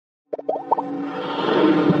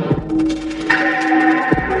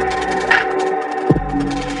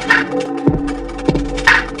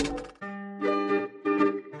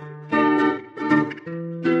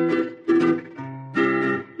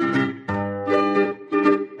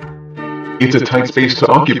It's a tight space to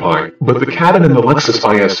occupy, but the cabin in the Lexus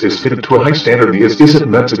IS is fitted to a high standard. The IS isn't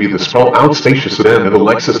meant to be the sprawled-out spacious sedan in the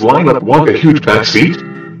Lexus lineup. Want a huge back seat?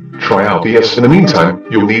 Try out the IS. In the meantime,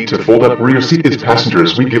 you'll need to fold up rear seat. As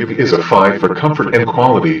passengers, we give the IS a 5 for comfort and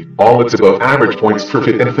quality. All its above average points for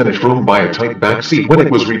fit and finish room by a tight back seat. When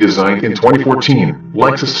it was redesigned in 2014,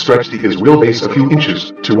 Lexus stretched the IS wheelbase a few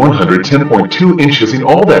inches to 110.2 inches. In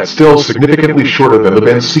all, that's still significantly shorter than the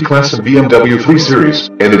Benz C-Class and BMW 3 Series,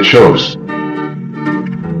 and it shows.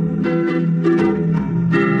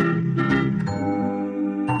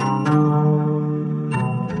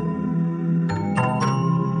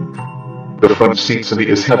 The front seats in the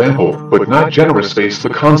IS have ample, but not generous space. The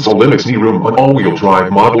console limits knee room on all-wheel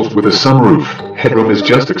drive models with a sunroof. Headroom is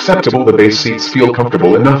just acceptable. The base seats feel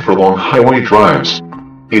comfortable enough for long highway drives.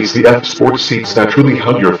 It's the F Sport seats that truly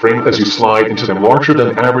hug your frame as you slide into them. Larger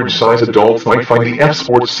than average size adults might find the F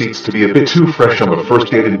Sport seats to be a bit too fresh on the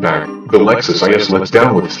first date and back. The Lexus IS lets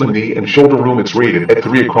down with slim knee and shoulder room. It's rated at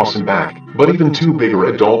 3 across and back, but even two bigger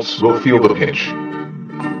adults will feel the pinch.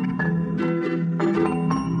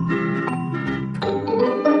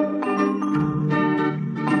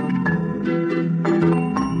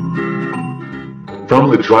 From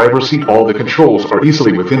the driver's seat, all the controls are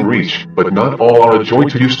easily within reach, but not all are a joy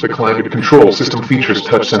to use. The climate control system features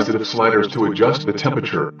touch-sensitive sliders to adjust the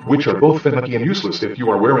temperature, which are both finicky and useless if you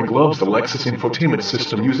are wearing gloves. The Lexus infotainment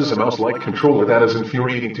system uses a mouse-like controller that is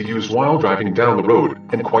infuriating to use while driving down the road,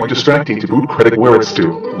 and quite distracting to boot. Credit where it's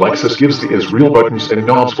due. Lexus gives the IS real buttons and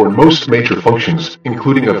knobs for most major functions,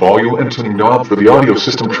 including a volume and tuning knob for the audio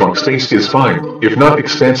system. Trunk space is fine, if not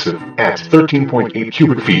expansive, at 13.8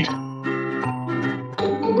 cubic feet.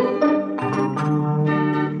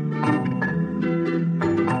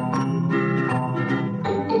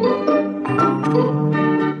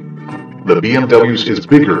 The BMW's is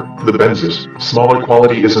bigger, the Benz's smaller.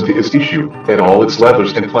 Quality isn't the IS issue at all. Its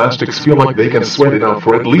leathers and plastics feel like they can sweat it out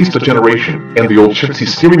for at least a generation, and the old chintzy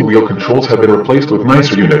steering wheel controls have been replaced with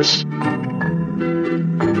nicer units.